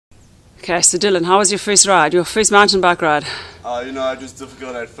Okay, so Dylan, how was your first ride, your first mountain bike ride? You know, it was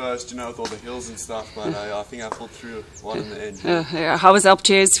difficult at first, you know, with all the hills and stuff, but I think I pulled through one in the end. Yeah. How was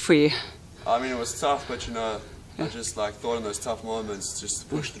Alpes for you? I mean, it was tough, but you know, I just like thought in those tough moments just to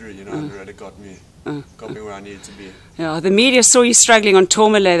push through, you know, and it really got me where I needed to be. Yeah, the media saw you struggling on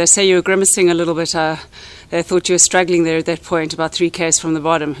Tourmalet. They say you were grimacing a little bit. They thought you were struggling there at that point, about 3 k's from the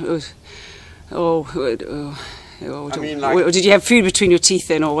bottom. I mean, like, did you have food between your teeth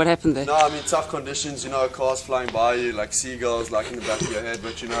then, or what happened there? No, I mean, tough conditions, you know, cars flying by you, like seagulls like in the back of your head,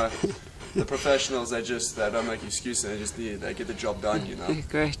 but you know, the professionals, they don't make excuses, they get the job done, you know.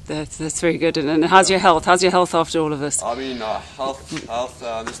 Great, that's very good. And how's your health? How's your health after all of this? I mean, health,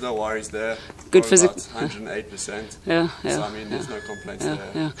 there's no worries there. Good physical. 108%. Yeah. So I mean, there's no complaints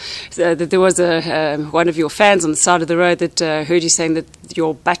there. Yeah. So, there was one of your fans on the side of the road that heard you saying that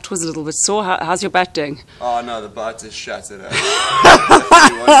your butt was a little bit sore. How's your butt doing? Oh no, the butt is shattered.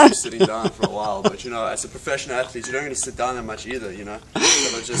 I won't be sitting down for a while, but you know, as a professional athlete, you don't really sit down that much either, you know.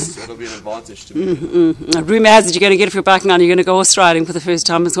 So it'll be an advantage to me. Rumour has it you're going to get off your bike now and you're going to go horse riding for the first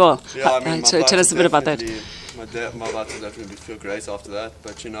time as well. Yeah, I mean, tell us a bit about that. My butt will definitely feel great after that,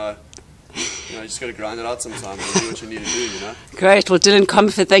 but you know, you just got to grind it out sometime and do what you need to do, you know. Great. Well, Dylan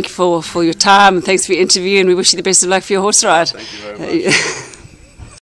Comerford, thank you for your time and thanks for your interview, and we wish you the best of luck for your horse ride. Thank you very much.